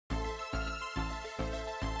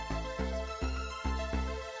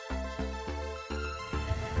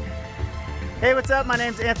Hey, what's up? My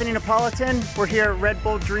name's Anthony Napolitan. We're here at Red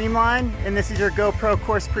Bull Dreamline, and this is your GoPro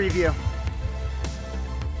course preview.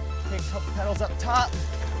 Take a couple pedals up top.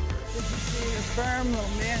 As you see, your berm, little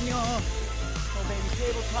manual, little baby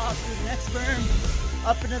tabletop through the next berm,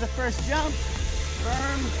 up into the first jump,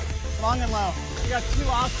 berm, long and low. You got two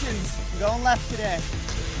options, going left today.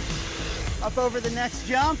 Up over the next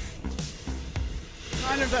jump,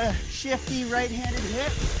 kind of a shifty right-handed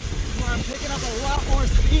hit, where I'm picking up a lot more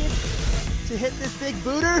speed to hit this big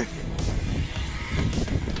booter.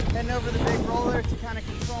 Heading over the big roller to kind of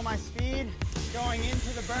control my speed. Going into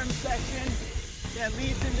the berm section that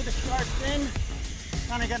leads into the sharp fin.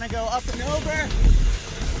 Kind of gonna go up and over.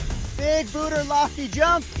 Big booter, lofty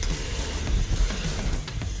jump.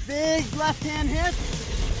 Big left-hand hit.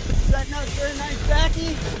 Setting up for a nice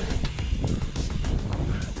backy.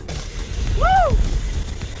 Woo!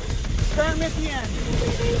 Berm at the end.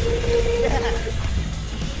 Yeah.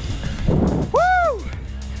 Woo!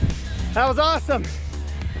 That was awesome.